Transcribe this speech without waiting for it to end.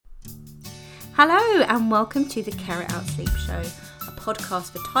Hello and welcome to the Care It Out Sleep Show, a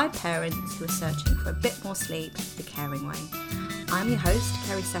podcast for tired parents who are searching for a bit more sleep the caring way. I'm your host,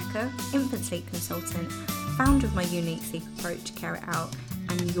 Kerry Secker, infant sleep consultant, founder of my unique sleep approach, Care It Out,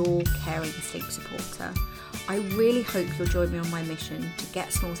 and your caring sleep supporter. I really hope you'll join me on my mission to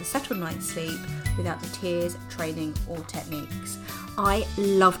get Smalls a settled night's sleep without the tears, training or techniques. I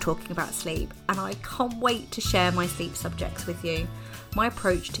love talking about sleep and I can't wait to share my sleep subjects with you. My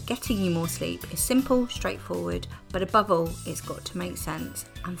approach to getting you more sleep is simple, straightforward, but above all, it's got to make sense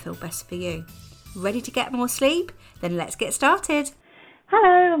and feel best for you. Ready to get more sleep? Then let's get started.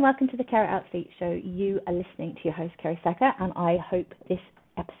 Hello and welcome to the Care It Out Sleep Show. You are listening to your host, Kerry Secker, and I hope this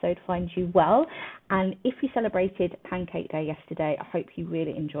episode finds you well. And if you celebrated Pancake Day yesterday, I hope you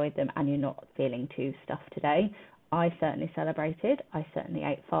really enjoyed them and you're not feeling too stuffed today. I certainly celebrated. I certainly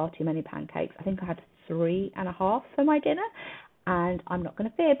ate far too many pancakes. I think I had 3.5 for my dinner. And I'm not going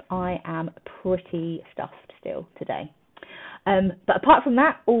to fib, I am pretty stuffed still today. But apart from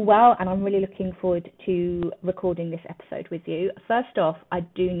that, all well, and I'm really looking forward to recording this episode with you. First off, I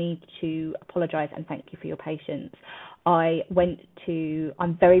do need to apologise and thank you for your patience. I'm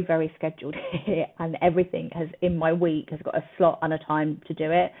very, very scheduled here, and everything in my week has got a slot and a time to do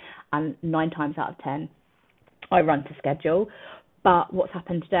it, and 9 times out of 10, I run to schedule. But what's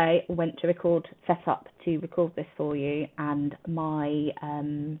happened today, I went to set up to record this for you, and my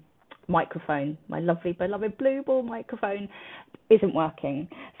microphone, my lovely beloved blue ball microphone, isn't working.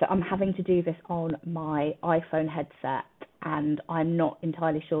 So I'm having to do this on my iPhone headset, and I'm not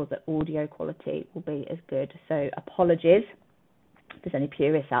entirely sure that audio quality will be as good. So apologies. If there's any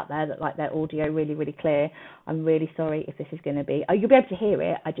purists out there that like their audio really, really clear, I'm really sorry if this is going to be... you'll be able to hear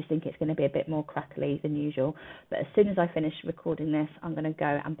it, I just think it's going to be a bit more crackly than usual. But as soon as I finish recording this, I'm going to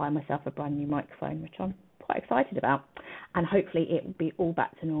go and buy myself a brand new microphone, which I'm quite excited about. And hopefully it will be all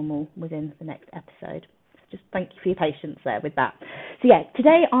back to normal within the next episode. Just thank you for your patience there with that. So yeah,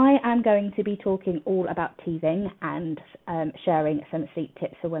 today I am going to be talking all about teething and sharing some sleep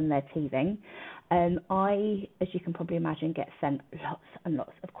tips for when they're teething. I, as you can probably imagine, get sent lots and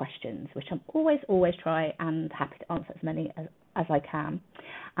lots of questions, which I'm always try and happy to answer as many as I can.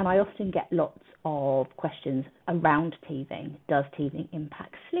 And I often get lots of questions around teething. Does teething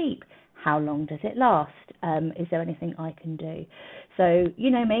impact sleep? How long does it last? Is there anything I can do? So, you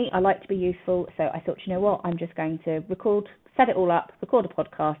know me, I like to be useful. So I thought, you know what, I'm just going to set it all up, record a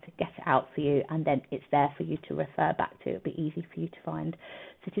podcast, get it out for you, and then it's there for you to refer back to. It'll be easy for you to find.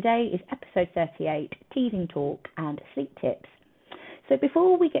 So today is episode 38, teething talk and sleep tips. So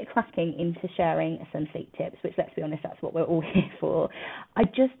before we get cracking into sharing some sleep tips, which let's be honest, that's what we're all here for, I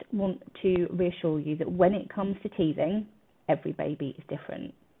just want to reassure you that when it comes to teething, every baby is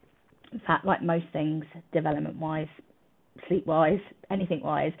different. In fact, like most things, development-wise, sleep-wise,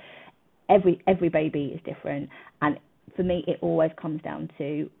 anything-wise, every baby is different. And for me, it always comes down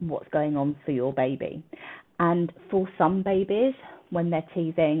to what's going on for your baby. And for some babies, when they're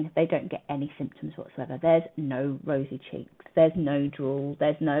teething, they don't get any symptoms whatsoever. There's no rosy cheeks, there's no drool,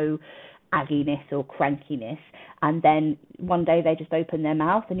 there's no agginess or crankiness. And then one day they just open their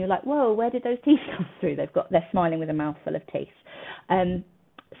mouth and you're like, whoa, where did those teeth come through? They're smiling with a mouthful of teeth.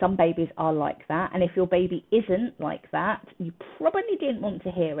 Some babies are like that, and if your baby isn't like that, you probably didn't want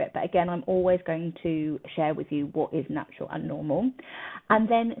to hear it. But again, I'm always going to share with you what is natural and normal. And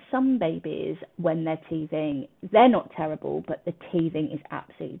then some babies, when they're teething, they're not terrible, but the teething is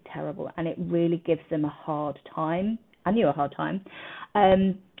absolutely terrible, and it really gives them a hard time. I knew a hard time.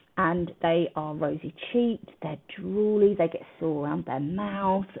 And they are rosy cheeked, they're drooly, they get sore around their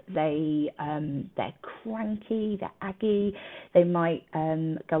mouth, they're cranky, they're aggy, they might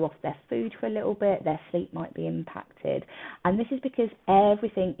go off their food for a little bit, their sleep might be impacted. And this is because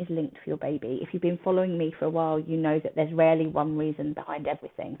everything is linked for your baby. If you've been following me for a while, you know that there's rarely one reason behind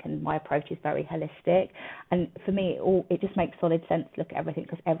everything, and my approach is very holistic. And for me, it just makes solid sense to look at everything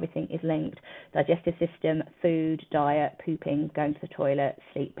because everything is linked. Digestive system, food, diet, pooping, going to the toilet,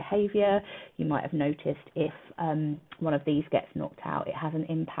 sleep, behaviour. You might have noticed if one of these gets knocked out, it has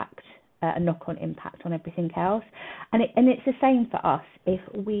a knock-on impact on everything else. And it's the same for us. If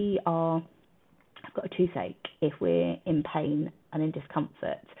I've got a toothache, if we're in pain and in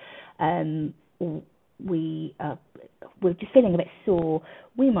discomfort, we're just feeling a bit sore,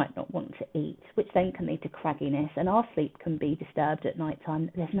 we might not want to eat, which then can lead to cragginess, and our sleep can be disturbed at night time.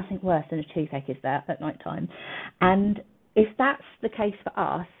 There's nothing worse than a toothache, is there, at night time? And if that's the case for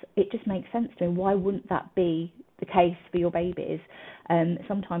us, it just makes sense to me. Why wouldn't that be the case for your babies.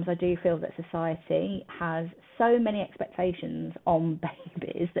 Sometimes I do feel that society has so many expectations on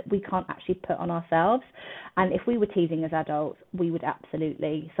babies that we can't actually put on ourselves. And if we were teething as adults, we would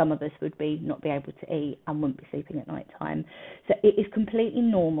absolutely, some of us would not be able to eat and wouldn't be sleeping at night time. So it is completely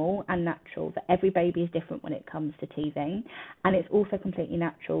normal and natural that every baby is different when it comes to teething. And it's also completely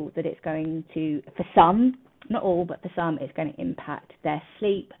natural that it's going to, for some, not all, but for some, it's going to impact their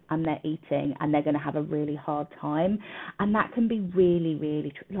sleep and their eating, and they're going to have a really hard time. And that can be really,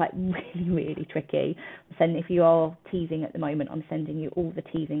 really, really tricky. So if you are teething at the moment, I'm sending you all the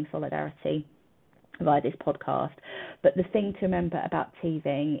teething solidarity via this podcast. But the thing to remember about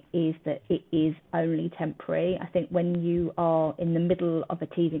teething is that it is only temporary. I think when you are in the middle of a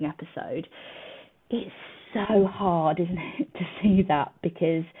teething episode, it's so hard, isn't it, to see that,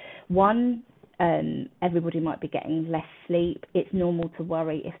 because one, everybody might be getting less sleep. It's normal to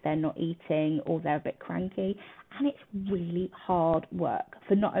worry if they're not eating or they're a bit cranky, and it's really hard work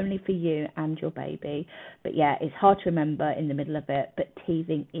for not only for you and your baby, but yeah, it's hard to remember in the middle of it. But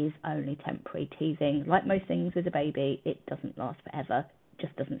teething is only temporary. Teething, like most things with a baby, it doesn't last forever. It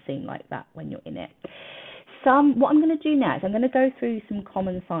just doesn't seem like that when you're in it. What I'm going to do now is I'm going to go through some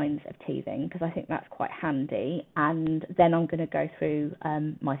common signs of teething, because I think that's quite handy, and then I'm going to go through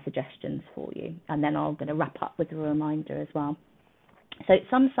my suggestions for you, and then I'm going to wrap up with a reminder as well. So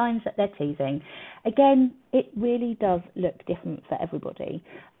some signs that they're teething. Again, it really does look different for everybody.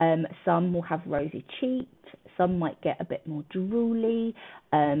 Some will have rosy cheeks. Some might get a bit more drooly.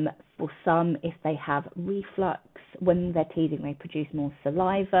 For some, if they have reflux, when they're teething, they produce more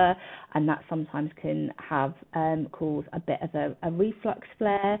saliva, and that sometimes can have cause a bit of a reflux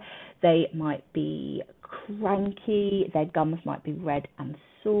flare. They might be cranky. Their gums might be red and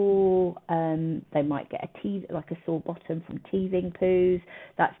sore. They might get a sore bottom from teething poos.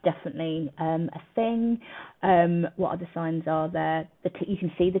 That's definitely a thing. What other signs are there? You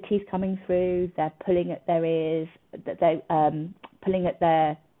can see the teeth coming through. They're pulling at their ears. They pulling at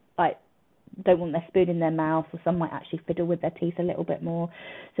their, don't want their spoon in their mouth, or some might actually fiddle with their teeth a little bit more.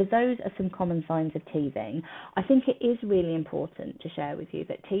 So those are some common signs of teething. I think it is really important to share with you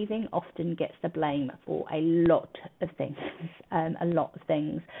that teething often gets the blame for a lot of things.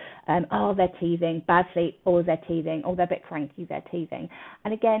 They're teething, bad sleep, or they're teething, or they're a bit cranky, they're teething.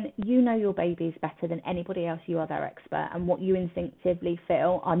 And again, you know your babies better than anybody else. You are their expert, and what you instinctively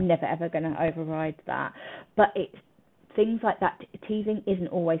feel, I'm never ever going to override that. But it's things like that. Teething isn't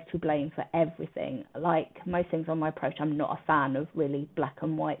always to blame for everything. Like most things on my approach, I'm not a fan of really black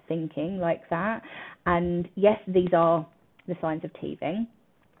and white thinking like that. And yes, these are the signs of teething.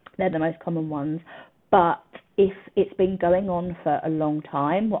 They're the most common ones. But if it's been going on for a long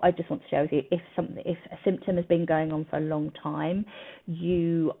time, what I just want to share with you, if a symptom has been going on for a long time,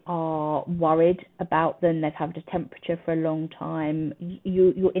 you are worried about them, they've had a temperature for a long time,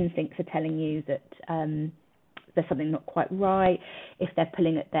 your instincts are telling you that there's something not quite right, if they're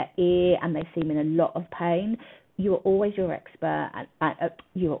pulling at their ear and they seem in a lot of pain, you are always your expert.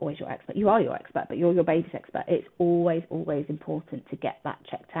 You are your expert, but you're your baby's expert. It's always important to get that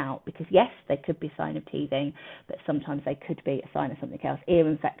checked out, because yes, they could be a sign of teething, but sometimes they could be a sign of something else. Ear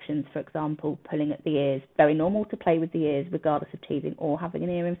infections, for example, pulling at the ears. Very normal to play with the ears regardless of teething or having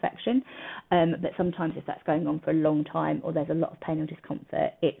an ear infection. But sometimes if that's going on for a long time, or there's a lot of pain or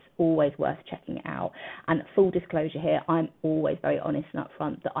discomfort, it's always worth checking it out. And full disclosure here, I'm always very honest and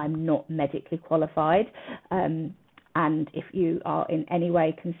upfront that I'm not medically qualified. And if you are in any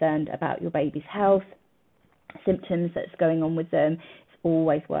way concerned about your baby's health, symptoms that's going on with them, it's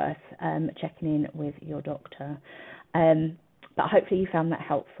always worth checking in with your doctor. But hopefully you found that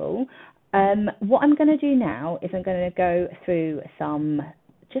helpful. What I'm going to do now is I'm going to go through some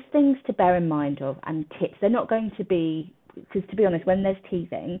just things to bear in mind of, and tips. They're not going to be, because to be honest, when there's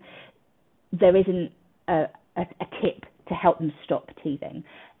teething, there isn't a tip to help them stop teething.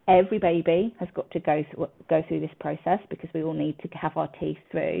 Every baby has got to go through this process, because we all need to have our teeth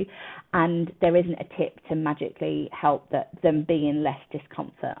through, and there isn't a tip to magically help them be in less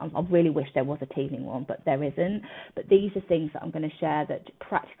discomfort. I really wish there was a teething one, but there isn't. But these are things that I'm going to share, that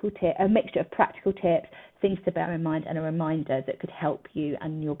a mixture of practical tips, things to bear in mind, and a reminder that could help you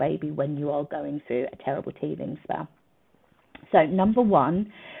and your baby when you are going through a terrible teething spell. So number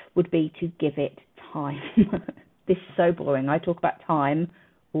one would be to give it time. This is so boring. I talk about time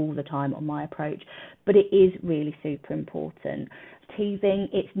all the time on my approach, but it is really super important. Teething,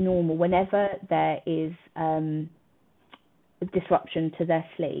 it's normal. Whenever there is disruption to their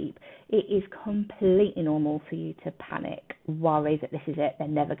sleep, it is completely normal for you to panic, worry that this is it, they're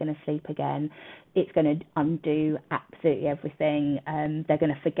never going to sleep again, it's going to undo absolutely everything, they're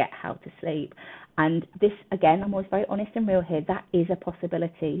going to forget how to sleep. And this, again, I'm always very honest and real here, that is a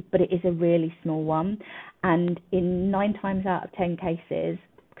possibility, but it is a really small one. And in 9 times out of 10 cases,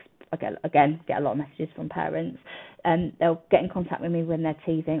 I get a lot of messages from parents, they'll get in contact with me when they're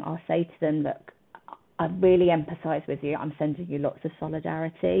teething. I'll say to them, look, I really empathise with you. I'm sending you lots of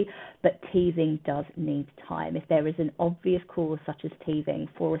solidarity, but teething does need time. If there is an obvious cause such as teething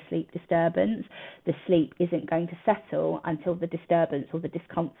for a sleep disturbance, the sleep isn't going to settle until the disturbance or the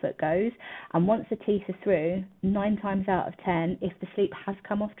discomfort goes. And once the teeth are through, 9 times out of 10, if the sleep has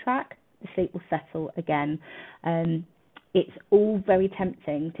come off track, the sleep will settle again. It's all very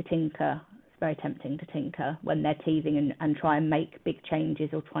tempting to tinker. It's very tempting to tinker when they're teething and try and make big changes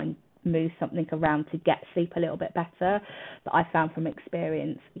or try and move something around to get sleep a little bit better. But I found from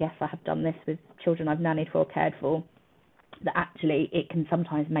experience, yes, I have done this with children I've nannied for or cared for, that actually it can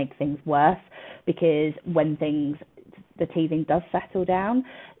sometimes make things worse, because when the teething does settle down,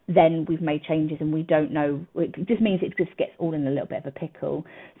 then we've made changes and we don't know, it just means it just gets all in a little bit of a pickle.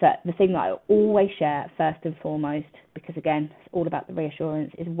 So the thing that I always share first and foremost, because again, it's all about the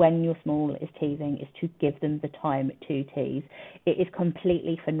reassurance, is when your small is teething, is to give them the time to tease. It is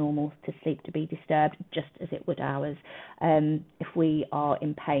completely for normal to sleep to be disturbed, just as it would ours. If we are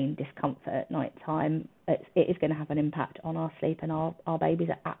in pain, discomfort at night time, it is going to have an impact on our sleep, and our babies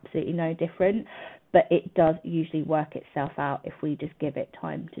are absolutely no different. But it does usually work itself out if we just give it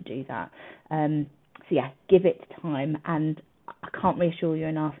time to do that. So yeah, give it time, and I can't reassure you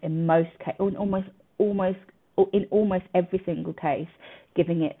enough. In most cases, in almost every single case,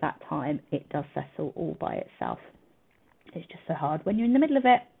 giving it that time, it does settle all by itself. It's just so hard when you're in the middle of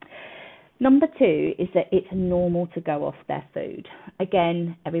it. Number 2 is that it's normal to go off their food.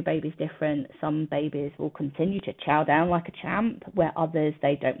 Again, every baby's different. Some babies will continue to chow down like a champ, where others,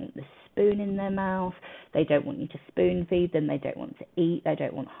 they don't want the spoon in their mouth, they don't want you to spoon feed them, they don't want to eat, they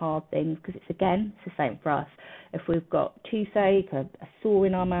don't want hard things, because it's the same for us. If we've got toothache, a sore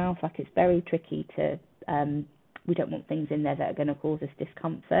in our mouth, like, it's very tricky to, we don't want things in there that are going to cause us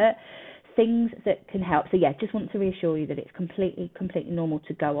discomfort. Things that can help. So yeah, just want to reassure you that it's completely normal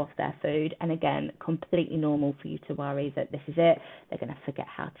to go off their food. And again, completely normal for you to worry that this is it, they're going to forget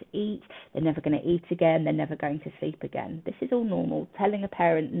how to eat, they're never going to eat again, they're never going to sleep again. This is all normal. Telling a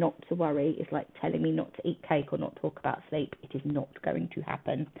parent not to worry is like telling me not to eat cake or not talk about sleep. It is not going to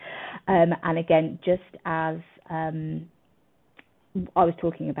happen. And again, just as I was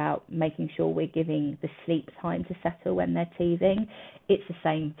talking about making sure we're giving the sleep time to settle when they're teething, it's the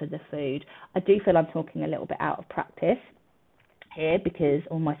same for the food. I do feel I'm talking a little bit out of practice here, because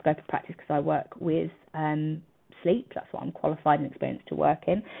on my scope of practice, because I work with sleep, that's what I'm qualified and experienced to work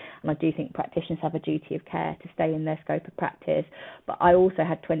in, and I do think practitioners have a duty of care to stay in their scope of practice. But I also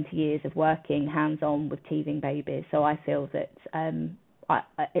had 20 years of working hands-on with teething babies, so I feel that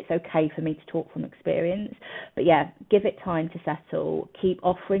it's okay for me to talk from experience. But yeah, give it time to settle, keep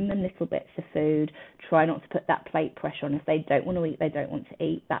offering them little bits of food, try not to put that plate pressure on. If they don't want to eat, they don't want to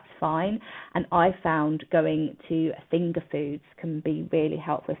eat, that's fine. And I found going to finger foods can be really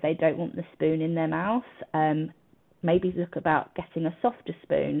helpful if they don't want the spoon in their mouth. Maybe look about getting a softer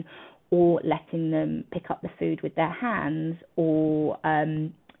spoon, or letting them pick up the food with their hands, or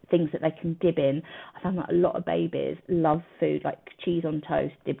things that they can dip in. I found that a lot of babies love food like cheese on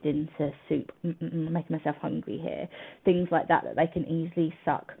toast dipped into soup. I'm making myself hungry here. Things like that they can easily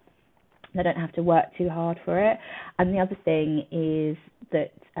suck. They don't have to work too hard for it. And the other thing is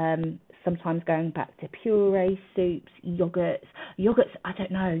that sometimes going back to puree, soups, yogurts, I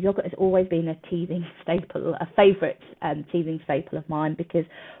don't know, yogurt has always been a teething staple, a favourite teething staple of mine, because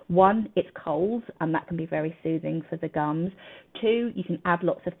 1, it's cold and that can be very soothing for the gums. 2, you can add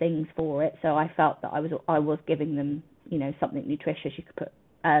lots of things for it. So I felt that I was giving them, something nutritious. You could put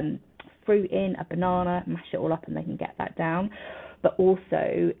fruit in, a banana, mash it all up, and they can get that down. But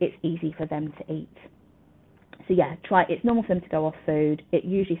also, it's easy for them to eat. So yeah, it's normal for them to go off food. It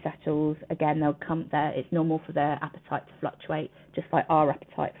usually settles. Again, they'll come there. It's normal for their appetite to fluctuate, just like our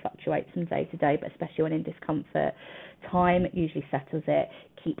appetite fluctuates from day to day, but especially when in discomfort. Time usually settles it.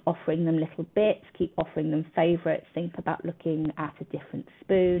 Keep offering them little bits. Keep offering them favourites. Think about looking at a different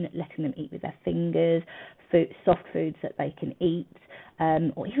spoon, letting them eat with their fingers, soft foods that they can eat,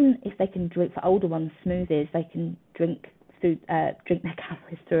 or even if they can drink, for older ones, smoothies, they can drink their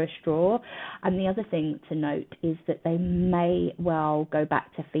calories through a straw. And the other thing to note is that they may well go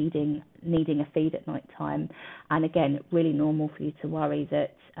back to feeding needing a feed at night time. And again, really normal for you to worry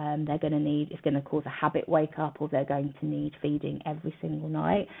that it's going to cause a habit wake up, or they're going to need feeding every single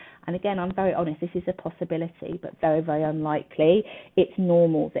night. And again, I'm very honest, this is a possibility, but very, very unlikely. It's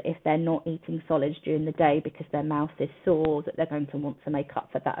normal that if they're not eating solids during the day because their mouth is sore, that they're going to want to make up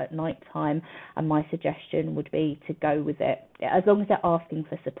for that at night time. And my suggestion would be to go with it, as long as they're asking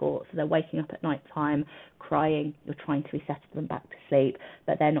for support. So they're waking up at night time, crying, you're trying to resettle them back to sleep,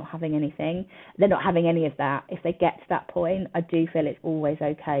 but they're not having any of that. If they get to that point, I do feel it's always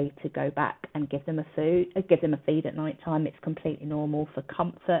okay to go back and give them a feed at night time. It's completely normal for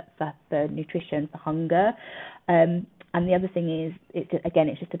comfort, for nutrition, for hunger. And the other thing is,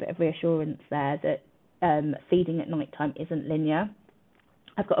 it's just a bit of reassurance there that feeding at night time isn't linear.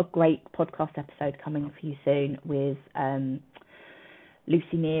 I've got a great podcast episode coming for you soon with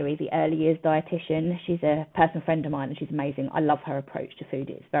Lucy Neary, the early years dietitian. She's a personal friend of mine and she's amazing. I love her approach to food.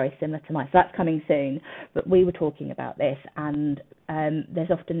 It's very similar to mine. So that's coming soon. But we were talking about this, and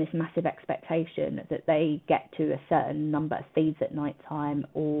there's often this massive expectation that they get to a certain number of feeds at night time,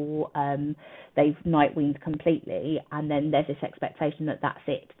 or they've night weaned completely, and then there's this expectation that that's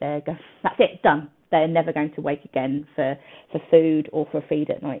it. That's it, done. They're never going to wake again for food or for a feed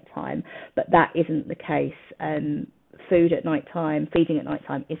at night time. But that isn't the case. Feeding at night time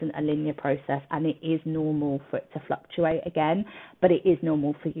isn't a linear process, and it is normal for it to fluctuate again, but it is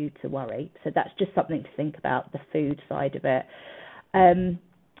normal for you to worry. So that's just something to think about, the food side of it.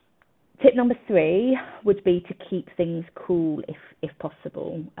 Tip number 3 would be to keep things cool if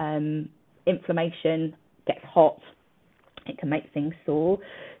possible. Inflammation gets hot, it can make things sore.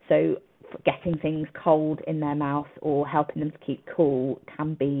 So getting things cold in their mouth or helping them to keep cool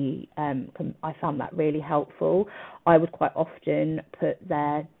can be, I found that really helpful. I would quite often put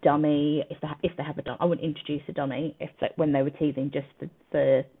their dummy, if they have a dummy, I wouldn't introduce a dummy when they were teething just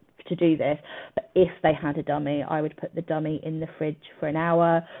to do this, but if they had a dummy, I would put the dummy in the fridge for an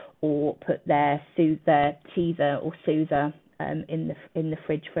hour, or put their teether or soother in the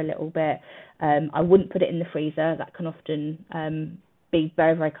fridge for a little bit. I wouldn't put it in the freezer. That can often be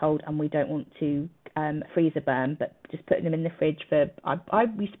very, very cold, and we don't want to freezer burn, but just putting them in the fridge I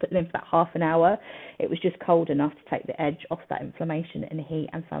used to put them in for about half an hour. It was just cold enough to take the edge off that inflammation and heat,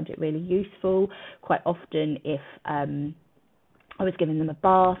 and found it really useful. Quite often, if I was giving them a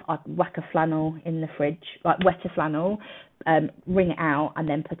bath, I'd whack a flannel in the fridge, like wet a flannel, wring it out, and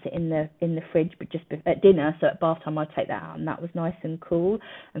then put it in the fridge, but just at dinner. So at bath time, I'd take that out, and that was nice and cool.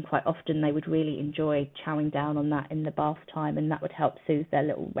 And quite often, they would really enjoy chowing down on that in the bath time, and that would help soothe their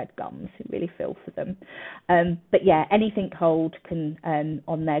little red gums. Who really feel for them. But yeah, anything cold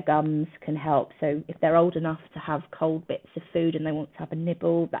on their gums can help. So if they're old enough to have cold bits of food and they want to have a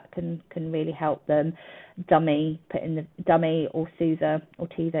nibble, that can really help them. Put in the dummy or soother or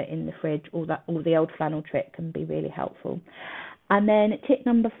teether in the fridge, or the old flannel trick can be really helpful. And then tip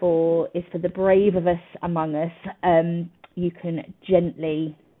number 4 is for the brave of us among us. You can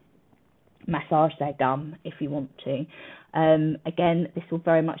gently massage their gum if you want to. Again, this will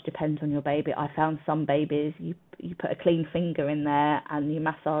very much depend on your baby. I found some babies, you put a clean finger in there and you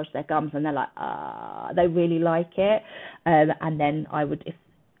massage their gums, and they're like, they really like it. And then I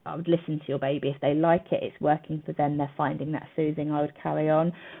would listen to your baby. If they like it, it's working for them, they're finding that soothing, I would carry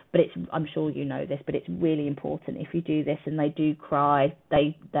on. But I'm sure you know this, but it's really important if you do this and they do cry,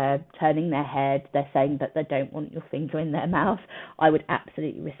 they're turning their head, they're saying that they don't want your finger in their mouth, I would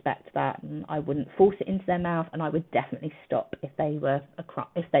absolutely respect that, and I wouldn't force it into their mouth, and I would definitely stop if they were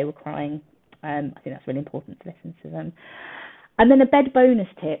crying. I think that's really important to listen to them. And then a bed bonus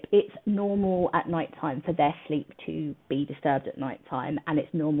tip, it's normal at night time for their sleep to be disturbed at night time, and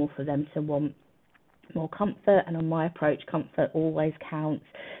it's normal for them to want more comfort. And on my approach, comfort always counts.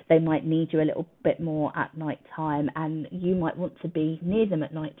 They might need you a little bit more at night time, and you might want to be near them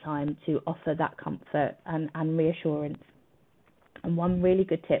at night time to offer that comfort and reassurance. And one really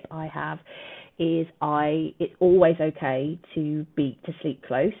good tip I have is it's always okay to sleep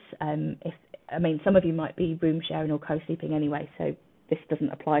close. Some of you might be room sharing or co-sleeping anyway, so this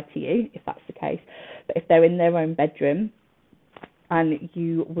doesn't apply to you if that's the case. But if they're in their own bedroom and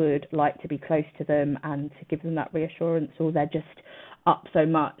you would like to be close to them and to give them that reassurance, or they're just up so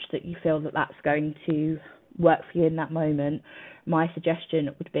much that you feel that that's going to work for you in that moment, my suggestion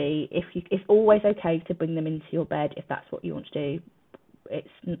would be, it's always okay to bring them into your bed if that's what you want to do.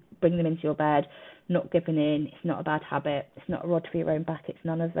 bring them into your bed, not giving in. It's not a bad habit. It's not a rod for your own back. It's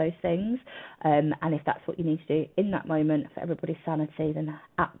none of those things. And if that's what you need to do in that moment for everybody's sanity, then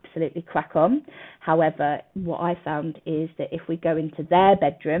absolutely crack on. However, what I found is that if we go into their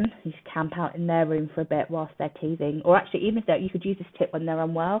bedroom, you camp out in their room for a bit whilst they're teething, or actually even if you could use this tip when they're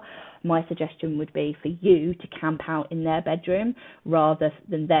unwell, my suggestion would be for you to camp out in their bedroom rather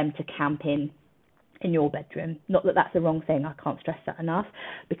than them to camp in your bedroom. Not that that's the wrong thing, I can't stress that enough,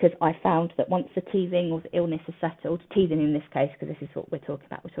 because I found that once the teething or the illness is settled, teething in this case, because this is what we're talking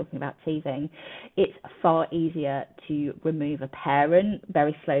about teething, it's far easier to remove a parent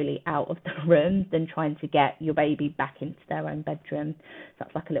very slowly out of the room than trying to get your baby back into their own bedroom. So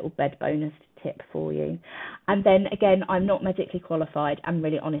that's like a little bed bonus tip for you. And then again, I'm not medically qualified. I'm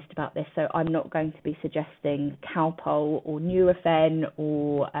really honest about this, so I'm not going to be suggesting Calpol or Nurofen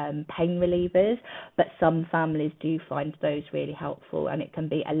or pain relievers, but some families do find those really helpful, and it can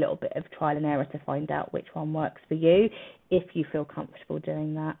be a little bit of trial and error to find out which one works for you if you feel comfortable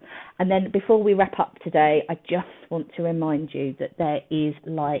doing that. And then before we wrap up today, I just want to remind you that there is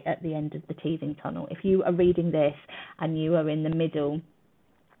light at the end of the teething tunnel. If you are reading this and you are in the middle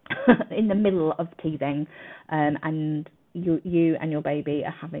of teething, and you and your baby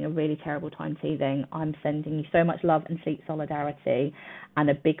are having a really terrible time teething, I'm sending you so much love and sleep solidarity, and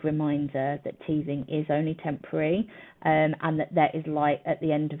a big reminder that teething is only temporary, and that there is light at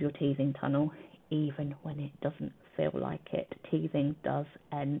the end of your teething tunnel, even when it doesn't feel like it. Teething does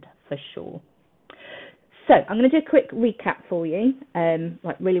end for sure. So I'm going to do a quick recap for you,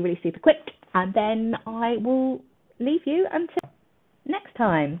 like really, really super quick, and then I will leave you until next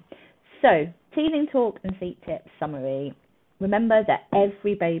time. So, teething talk and sleep tips summary. Remember that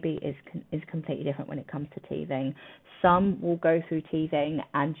every baby is completely different when it comes to teething. Some will go through teething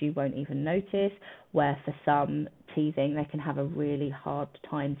and you won't even notice, where for some, teething, they can have a really hard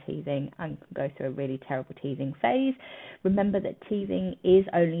time teething and go through a really terrible teething phase. Remember that teething is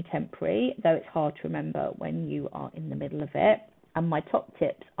only temporary, though it's hard to remember when you are in the middle of it. And my top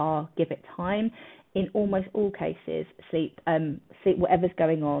tips are: give it time. In almost all cases, sleep, whatever's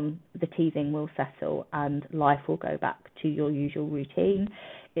going on, the teething will settle and life will go back to your usual routine.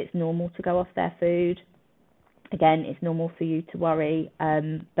 It's normal to go off their food. Again, it's normal for you to worry,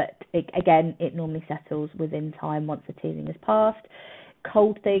 but it normally settles within time once the teething has passed.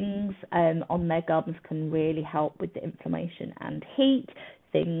 Cold things on their gums can really help with the inflammation and heat.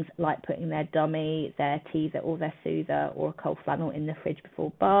 Things like putting their dummy, their teaser or their soother or a cold flannel in the fridge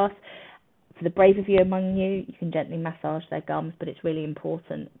before bath. For the brave of you among you, you can gently massage their gums, but it's really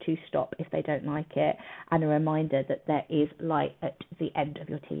important to stop if they don't like it. And a reminder that there is light at the end of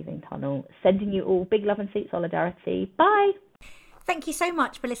your teething tunnel. Sending you all big love and sleep solidarity. Bye. Thank you so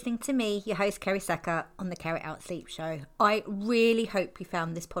much for listening to me, your host, Kerry Secker, on the Carry It Out Sleep Show. I really hope you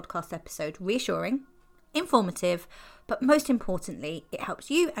found this podcast episode reassuring, informative, but most importantly, it helps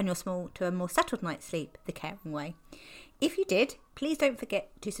you and your small to a more settled night's sleep the caring way. If you did, please don't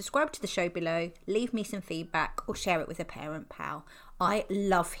forget to subscribe to the show below, leave me some feedback, or share it with a parent pal. I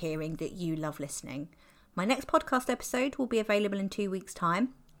love hearing that you love listening. My next podcast episode will be available in 2 weeks' time,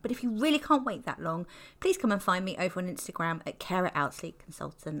 but if you really can't wait that long, please come and find me over on Instagram at Carry It Out Sleep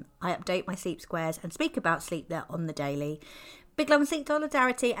Consultant. I update my sleep squares and speak about sleep there on the daily. Big love and sleep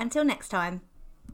solidarity. Until next time.